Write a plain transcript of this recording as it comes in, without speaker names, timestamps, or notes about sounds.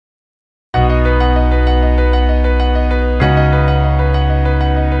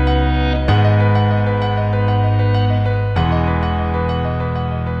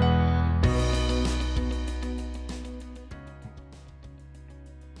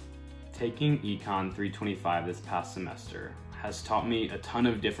Taking Econ 325 this past semester has taught me a ton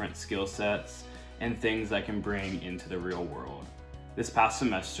of different skill sets and things I can bring into the real world. This past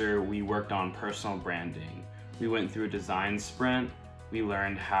semester, we worked on personal branding. We went through a design sprint, we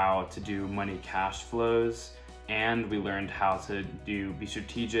learned how to do money cash flows, and we learned how to be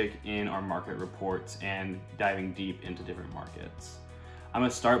strategic in our market reports and diving deep into different markets. I'm gonna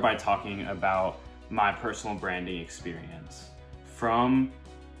start by talking about my personal branding experience. From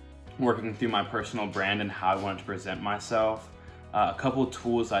working through my personal brand and how I wanted to present myself, a couple of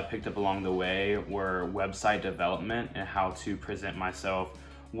tools I picked up along the way were website development and how to present myself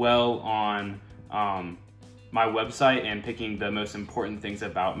well on my website, and picking the most important things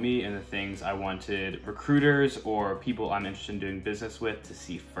about me and the things I wanted recruiters or people I'm interested in doing business with to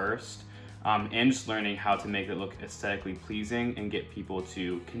see first, and just learning how to make it look aesthetically pleasing and get people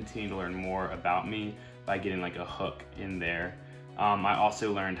to continue to learn more about me by getting like a hook in there. I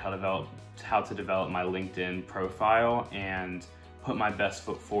also learned how to develop my LinkedIn profile and put my best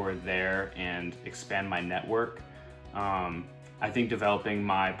foot forward there and expand my network. I think developing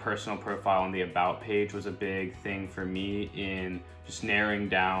my personal profile on the About page was a big thing for me in just narrowing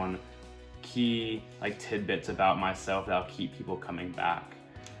down key tidbits about myself that'll keep people coming back.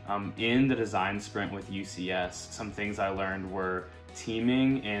 In the design sprint with UCS, some things I learned were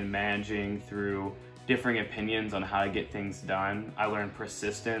teaming and managing through differing opinions on how to get things done. I learned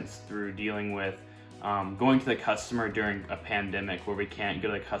persistence through dealing with going to the customer during a pandemic where we can't go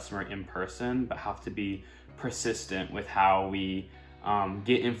to the customer in person, but have to be persistent with how we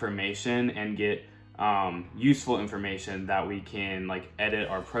get information and get useful information that we can edit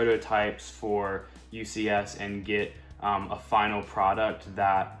our prototypes for UCS and get a final product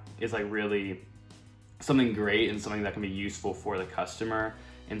that is really something great and something that can be useful for the customer.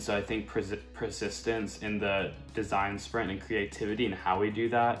 And so I think persistence in the design sprint and creativity and how we do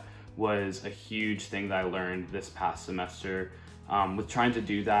that was a huge thing that I learned this past semester with trying to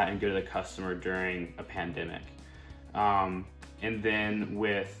do that and go to the customer during a pandemic. And then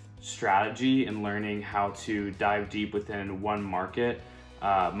with strategy and learning how to dive deep within one market,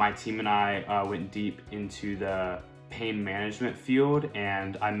 my team and I went deep into the pain management field,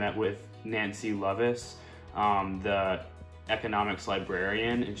 and I met with Nancy Lovis, the economics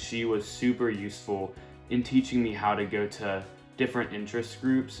librarian, and she was super useful in teaching me how to go to different interest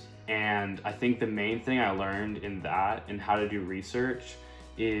groups. And I think the main thing I learned in that and how to do research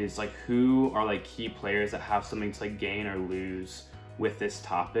is who are key players that have something to gain or lose with this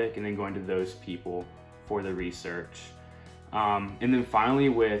topic, and then going to those people for the research. And then finally,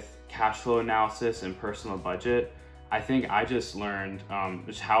 with cash flow analysis and personal budget, I think I just learned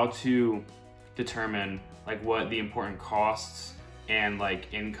just how to determine what the important costs and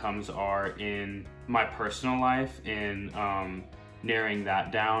incomes are in my personal life, and narrowing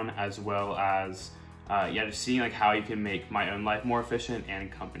that down, as well as just seeing how you can make my own life more efficient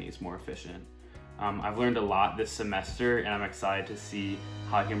and companies more efficient. I've learned a lot this semester, and I'm excited to see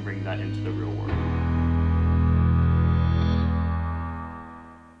how I can bring that into the real world.